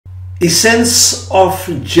Essence of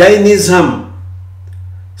Jainism,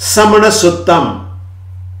 SamaNa Suttam,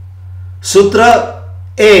 Sutra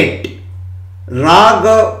 8,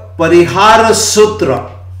 Ragparihar Sutra.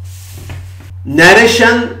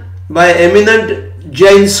 Narration by eminent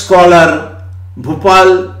Jain scholar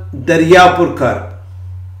Bhupal Daryapurkar.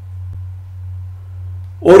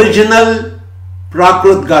 Original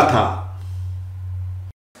Prakrit Gatha.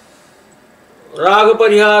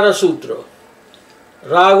 Ragparihar Sutra.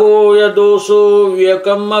 Rago yadoso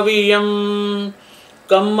vyakamaviyam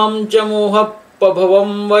kammam cha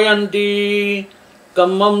mohapabhavam vayanti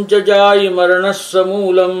kammam cha jayi maranasya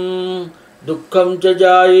moolam dukkham cha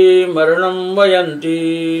jayi maranam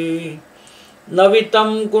vayanti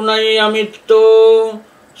navitam kunai amitto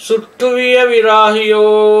suttuviya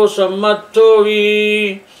virahyo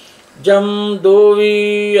sammattovi jam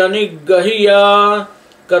dovi aniggahiya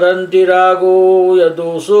karanti rago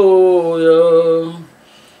yadosoya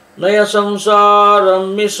naya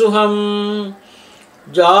samsaram misuham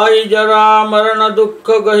jai jara marana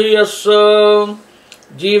dukkha gahiyassa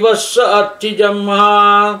jivassa atti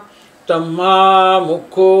jamma tamma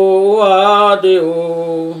mukho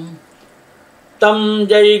adeo tam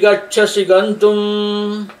jai gacchasi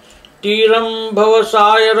gantum tiram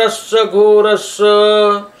bhavasayarassa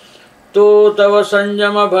ghorassa to tava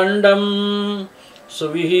sanjama bhandam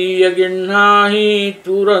suvihiya ginnahi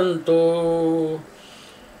turanto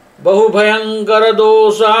बहु भयंकर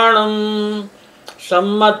दोषाणम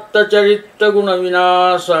सम्मत्त चरित्र गुण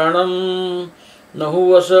विनाशाणम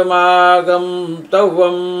नहुवसमागम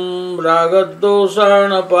तवम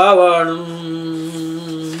रागदोषाण पावाणम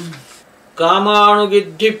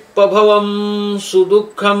कामानुगिद्धिपभवम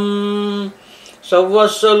सुदुःखम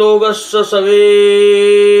सवस्य लोकस्य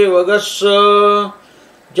सवेवगस्य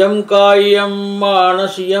जम कायम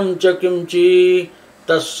मानसियम च किंचि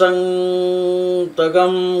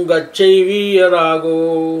तस्संतगम गच्छैवि रागो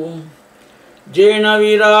जेन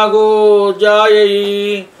विरागो जायै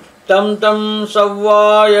तं तं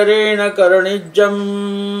सव्वायरेण करणिज्जं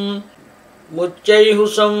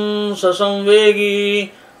मुच्चैहुसं ससंवेगी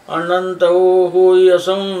अनन्तो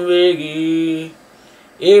हुयसंवेगी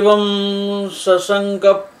एवं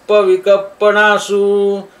ससंकप्प विकप्पनासु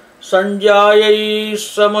संजायै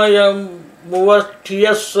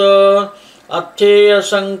समयमुवस्थियस्य अथेय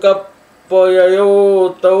संकप्पययो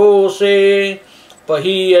तवोसे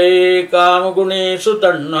पहीये काम गुणेषु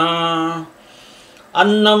तन्ना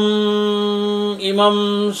अन्नम इमं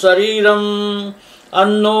शरीरम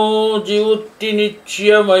अन्नो जीवति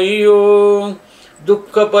नित्यमय्यो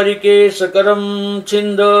दुःख परिकेशकरं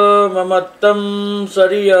छिन्द ममत्तं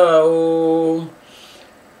शरीराओ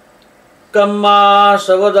कम्मा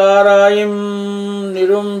सवदारायिं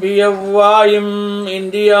निरुम्भियवायिं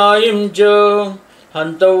इन्द्रियायिं च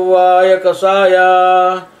हन्तव्वाय कसाया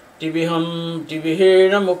तिबिहं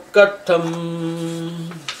तिबिहेन मुक्कत्थम्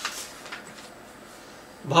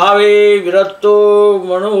भावे विरक्तो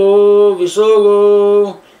मनो विसोगो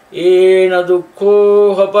येन दुःखो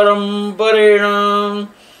हपरं परेण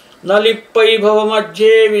न लिप्पै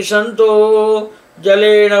भवमध्ये विसन्तो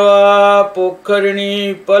जलेन वा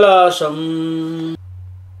पोखरिणी पलासम्.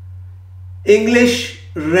 English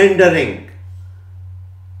rendering.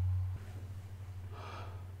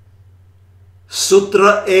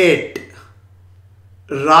 Sutra 8,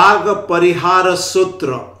 Ragparihar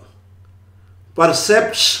Sutra,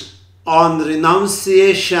 Precepts on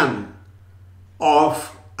renunciation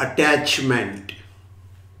of attachment.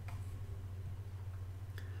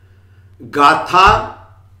 Gatha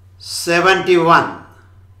 71.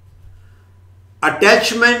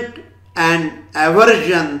 Attachment and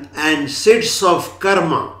aversion and seeds of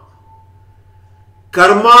karma.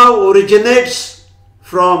 Karma originates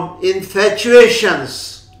from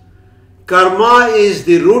infatuations. Karma is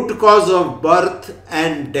the root cause of birth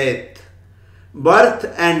and death. Birth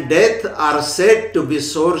and death are said to be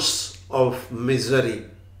source of misery.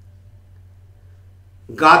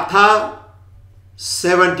 Gatha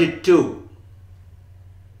 72.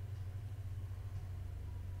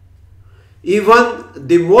 Even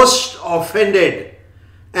the most offended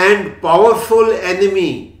and powerful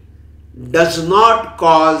enemy does not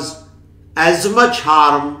cause as much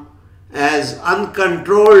harm as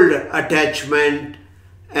uncontrolled attachment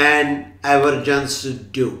and aversions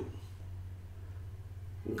do.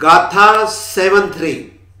 Gatha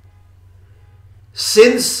 7.3.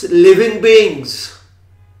 Since living beings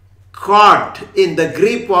caught in the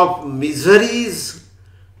grip of miseries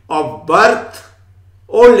of birth,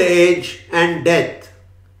 old age and death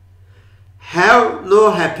have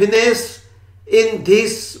no happiness in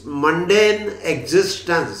this mundane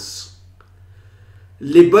existence.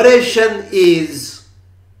 Liberation is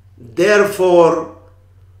therefore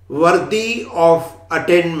worthy of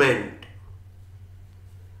attainment.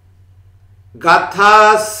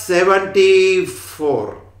 Gatha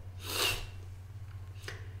 74.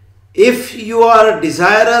 If you are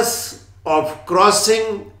desirous of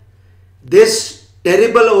crossing this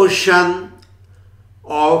terrible ocean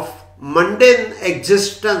of mundane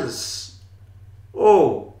existence,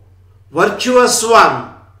 O virtuous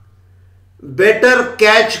one, better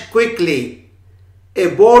catch quickly a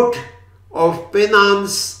boat of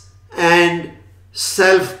penance and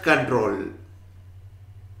self-control.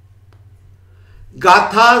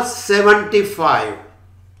 Gatha 75.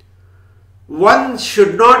 One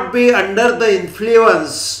should not be under the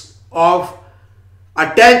influence of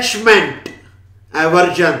attachment,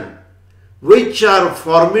 aversion, which are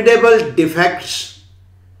formidable defects,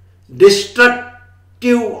 destructive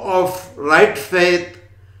of right faith,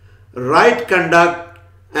 right conduct,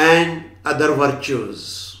 and other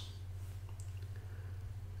virtues.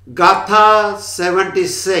 Gatha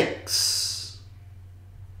 76.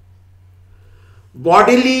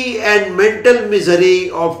 Bodily and mental misery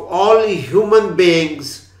of all human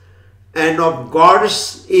beings and of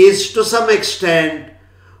gods is to some extent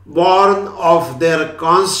born of their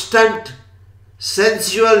constant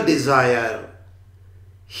sensual desire.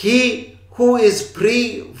 He who is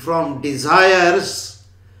free from desires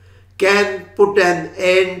can put an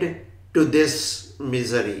end to this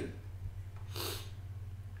misery.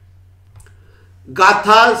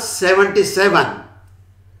 Gatha 77.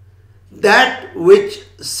 That which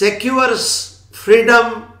secures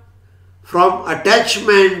freedom from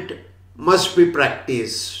attachment must be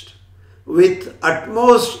practiced with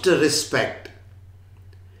utmost respect.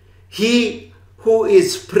 He who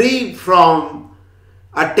is free from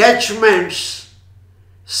attachments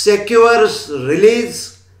secures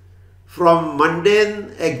release from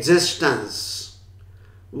mundane existence,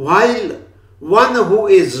 while one who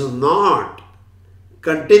is not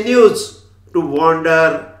continues to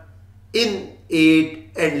wander in it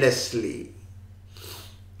endlessly.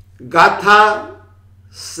 Gatha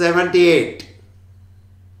 78.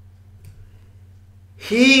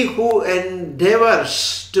 He who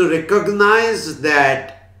endeavors to recognize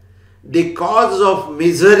that the cause of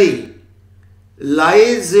misery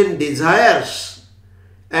lies in desires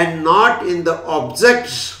and not in the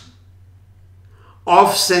objects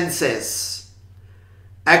of senses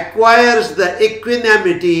acquires the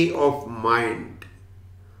equanimity of mind.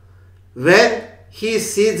 When he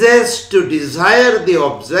ceases to desire the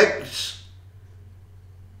objects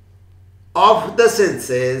of the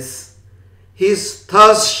senses, his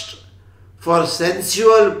thirst for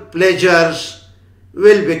sensual pleasures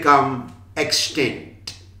will become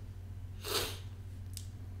extinct.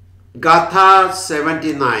 Gatha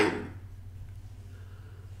 79.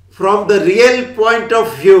 From the real point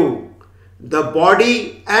of view, the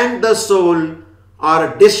body and the soul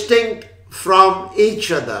are distinct from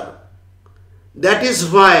each other. That is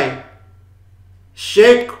why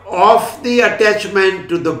shake off the attachment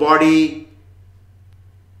to the body,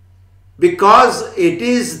 because it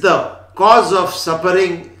is the cause of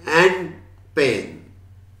suffering and pain.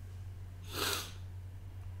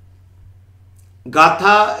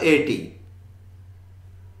 Gatha 80.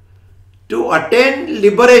 To attain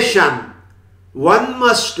liberation, one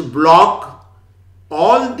must block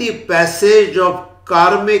all the passage of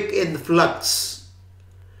karmic influx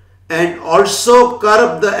and also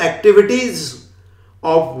curb the activities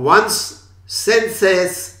of one's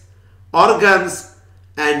senses, organs,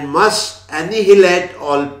 and must annihilate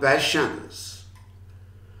all passions.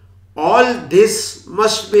 All this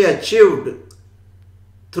must be achieved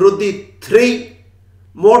through the three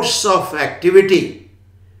modes of activity,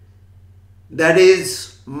 that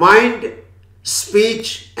is, mind,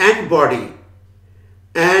 speech, and body,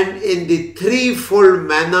 and in the threefold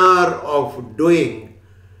manner of doing,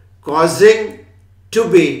 causing to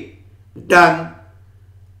be done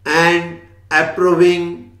and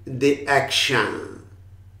approving the action.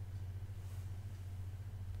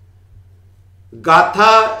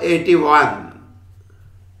 Gatha 81.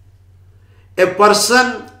 A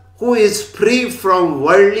person who is free from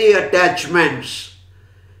worldly attachments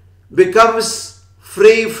becomes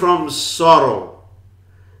free from sorrow,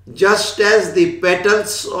 just as the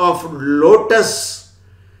petals of lotus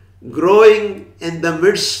growing in the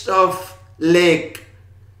midst of lake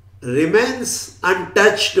remains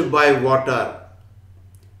untouched by water.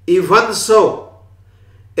 Even so,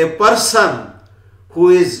 a person who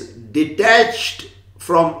is detached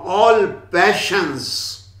from all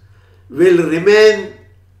passions will remain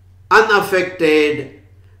unaffected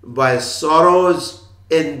by sorrows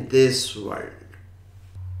in this world.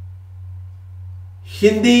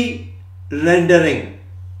 Hindi rendering.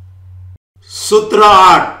 सूत्र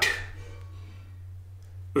 8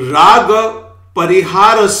 राग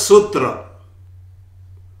परिहार सूत्र।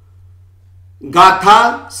 गाथा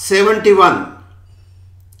 71।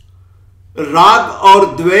 राग और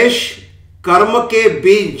द्वेष कर्म के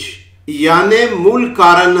बीज यानी मूल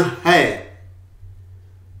कारण है।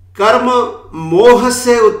 कर्म मोह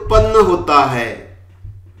से उत्पन्न होता है,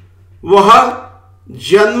 वह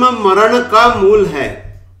जन्म मरण का मूल है।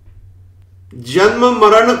 जन्म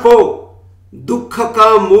मरण को दुख का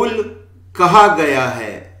मूल कहा गया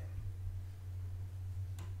है।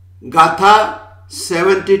 गाथा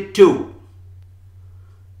 72।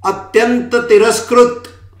 अत्यंत तिरस्कृत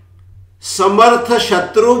समर्थ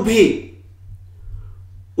शत्रु भी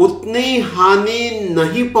उतनी हानि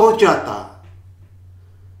नहीं पहुंचाता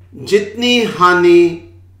जितनी हानि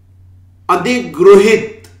अधिगृहित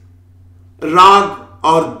राग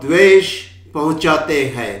और द्वेष पहुंचाते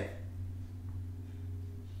हैं।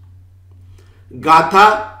 गाथा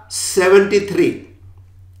 73।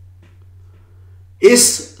 इस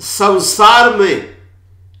संसार में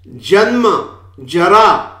जन्म जरा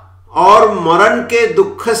और मरण के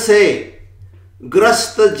दुख से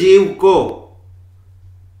ग्रस्त जीव को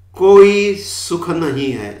कोई सुख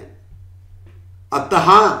नहीं है, अतः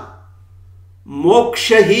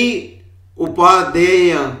मोक्ष ही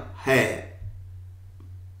उपादेय है।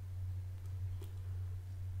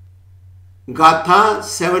 गाथा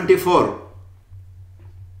 74।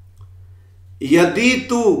 यदि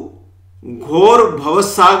तू घोर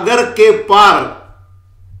भवसागर के पार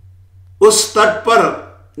उस तट पर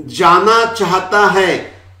जाना चाहता है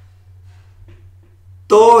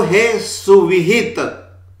तो हे सुविहित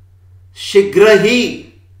शीघ्र ही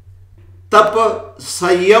तप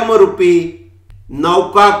संयम रूपी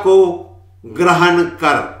नौका को ग्रहण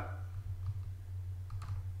कर।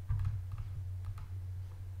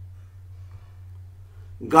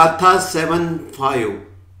 गाथा 75।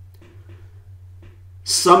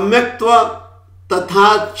 सम्यक्त्व तथा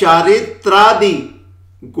चारित्रादि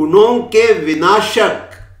गुणों के विनाशक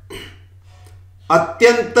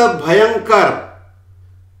अत्यंत भयंकर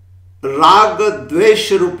राग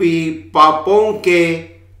द्वेष रूपी पापों के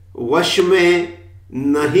वश में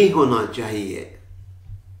नहीं होना चाहिए।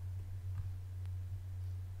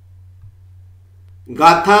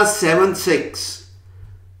 गाथा 76।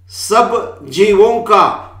 सब जीवों का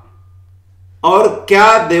और क्या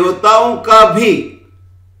देवताओं का भी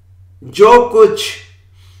जो कुछ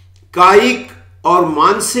कायिक और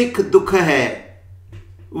मानसिक दुख है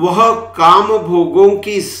वह काम भोगों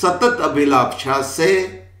की सतत अभिलाषा से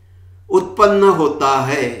उत्पन्न होता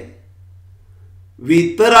है।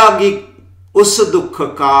 वीतरागी उस दुख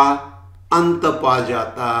का अंत पा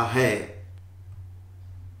जाता है।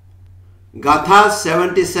 गाथा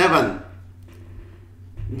 77।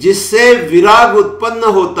 जिससे विराग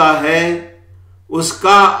उत्पन्न होता है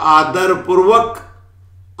उसका आदर पूर्वक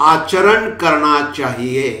आचरण करना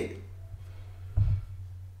चाहिए।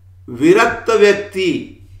 विरक्त व्यक्ति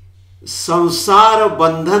संसार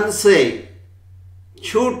बंधन से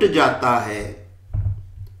छूट जाता है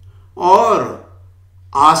और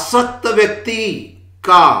आसक्त व्यक्ति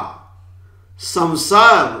का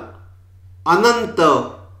संसार अनंत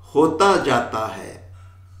होता जाता है।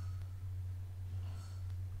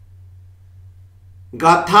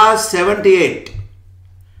 गाथा 78।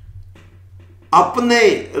 अपने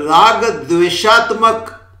राग द्वेषात्मक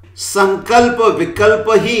संकल्प विकल्प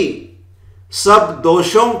ही सब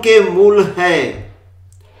दोषों के मूल है।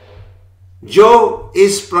 जो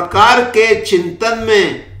इस प्रकार के चिंतन में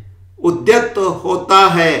उद्यत होता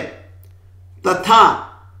है तथा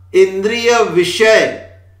इंद्रिय विषय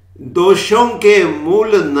दोषों के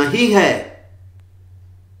मूल नहीं है,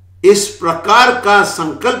 इस प्रकार का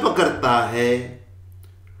संकल्प करता है,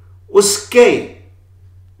 उसके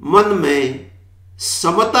मन में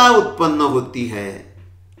समता उत्पन्न होती है।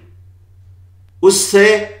 उससे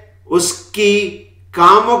उसकी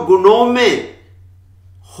काम गुणों में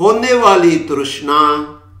होने वाली तृष्णा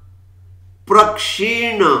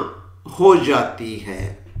प्रक्षीण हो जाती है।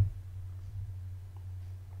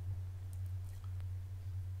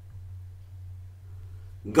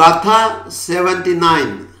 गाथा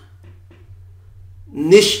 79।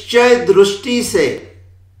 निश्चय दृष्टि से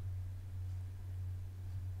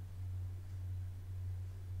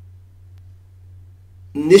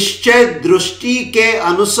निश्चय दृष्टि के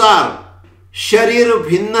अनुसार शरीर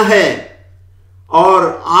भिन्न है और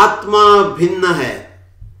आत्मा भिन्न है,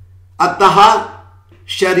 अतः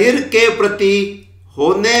शरीर के प्रति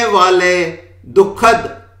होने वाले दुखद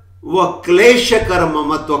व क्लेशकर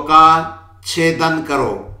ममत्व का छेदन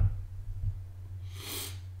करो।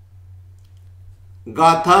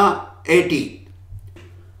 गाथा 80।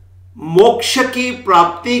 मोक्ष की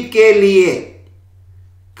प्राप्ति के लिए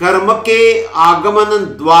कर्म के आगमन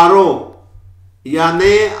द्वारों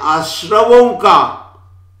यानी आश्रवों का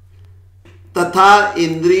तथा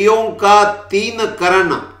इंद्रियों का 3 करण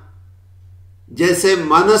जैसे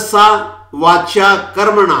मनसा वाचा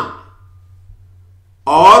कर्मणा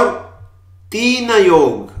और 3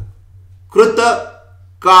 योग कृत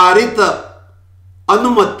कारित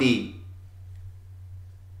अनुमति,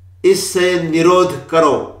 इससे निरोध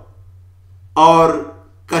करो और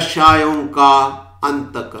कषायों का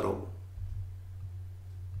अंत करो।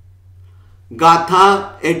 गाथा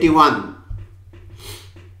 81।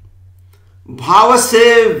 भाव से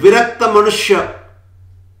विरक्त मनुष्य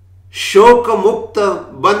शोक मुक्त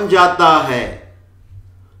बन जाता है।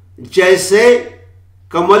 जैसे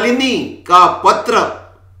कमलिनी का पत्र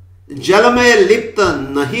जल में लिप्त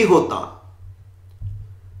नहीं होता,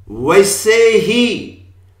 वैसे ही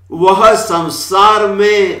वह संसार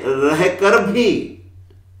में रहकर भी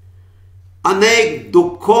अनेक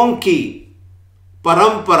दुखों की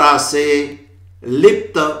परंपरा से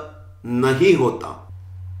लिप्त नहीं होता।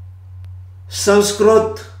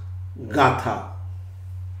 संस्कृत गाथा।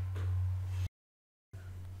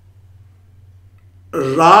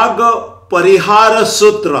 राग परिहार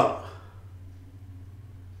सूत्र,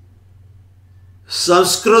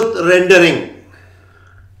 संस्कृत रेंडरिंग।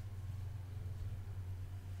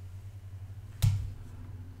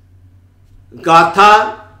 गाथा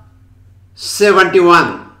 71।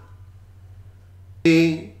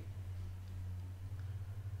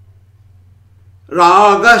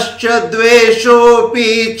 रागश्च द्वेषोऽपि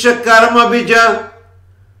च कर्म बीज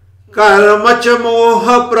कर्म च मोह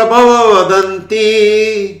प्रभव वदन्ति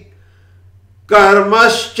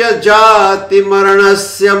कर्मश्च जाति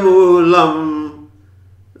मरणस्य मूलम्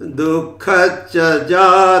दुःखश्च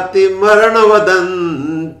जाति मरण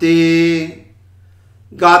वदन्ति।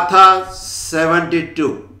 गाथा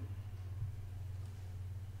 72।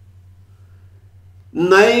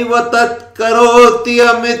 नैव तत्करोति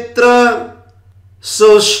अमित्र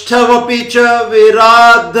सुष्ठवपि च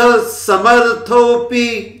विराध समर्थोपि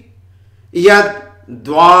यत्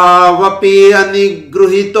द्वावपि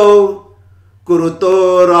अनिगृहीतो कुरुतो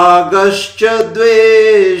रागश्च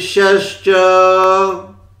द्वेषश्च।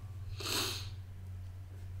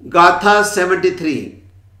 गाथा 73।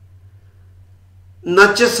 न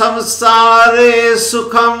च संसारे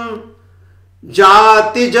सुखं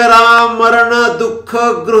जाति जरा मरण दुःख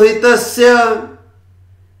गृहीतस्य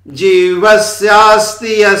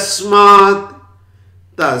जीवस्यास्ति यस्मात्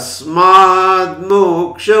तस्माद्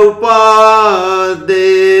मोक्ष उपादेयः।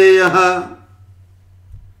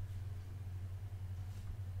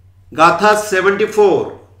 गाथा 74।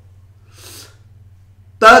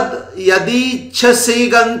 तद यदीच्छसि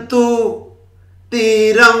गन्तु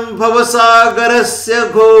तीरं भवसागरस्य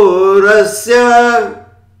घोरस्य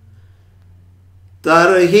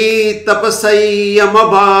तर्हि तपसंयमभाण्डं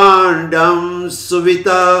सुवित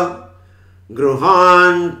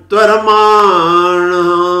गृहान्त्वरमाणः।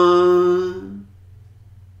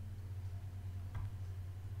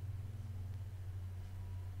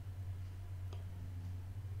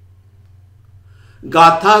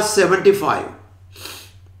 गाथा 75।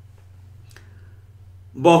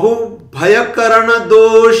 बहु भयकरण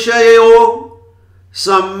दोषयो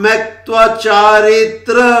सम्यक्त्वा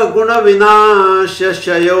चारित्र गुण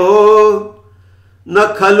विनाशशयो न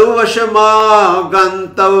खलु वशमागन्तव्यो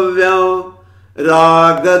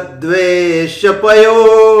राग द्वेष पयो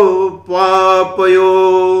पापयो।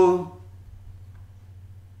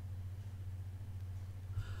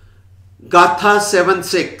 गाथा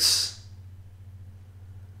 76।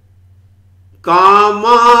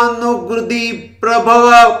 कामानुगृदी प्रभव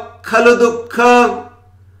खलु दुःख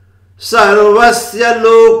सर्वस्य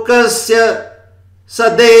लोकस्य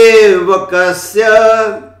सदेवकस्य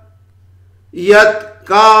यत्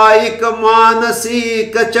कायिक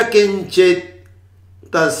मानसिक च किंचित्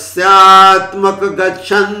तस्यात्मक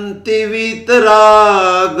गच्छन्ति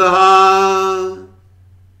वीतरागः।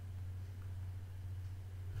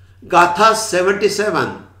 गाथा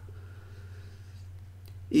 77।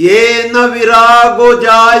 येन विरागो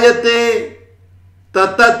जायते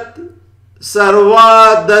ततत्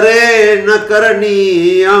सर्वादरेण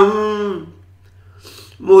करणीयम्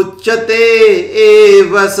मुच्यते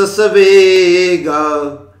एव ससवेग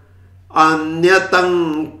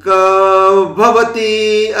अन्यतंक भवति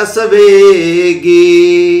असवेगी।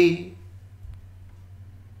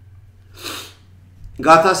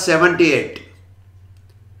 गाथा 78।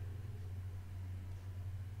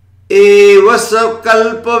 एव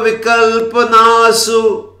सकल्प विकल्पनासु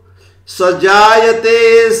सजायते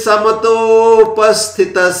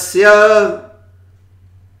समतोपस्थितस्य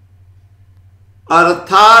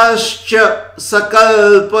अर्थाश्च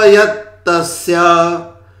सकल्पयत्तस्य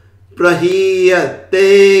प्रहीयते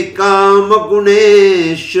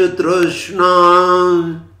कामगुणेषु तृष्णा।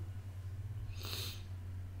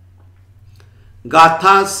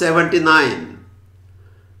 गाथा 79।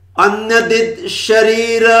 अन्यदित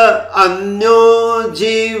शरीर अन्यो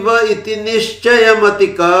जीव इति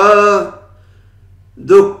निश्चयमतिक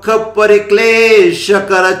दुख परिक्लेश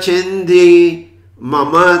कर छिंधि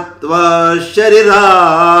ममत्व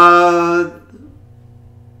शरीरात्।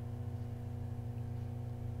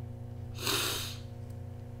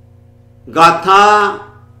 गाथा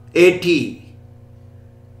 80।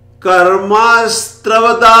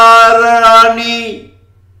 कर्मास्त्रवदारणानि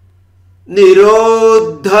निरोद्धव्यानि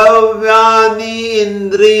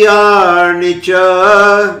इंद्रियाणि च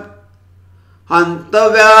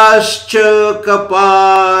हन्तव्याश्च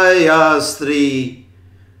कपायास्त्री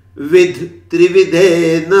विध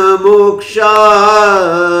त्रिविधेन मोक्षार्थम्।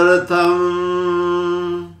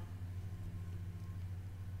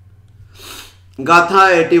 गाथा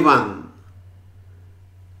 81।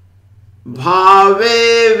 भावे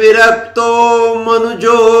विरक्तो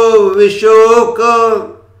मनुजो विशोक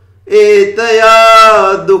एतया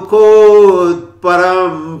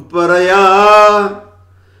दुःखोत्परम्परया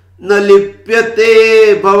न लिप्यते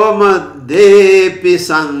भवमध्येऽपि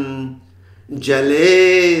सन् जले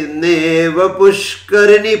नेव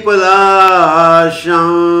पुष्करिणि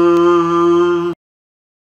पलाशम्।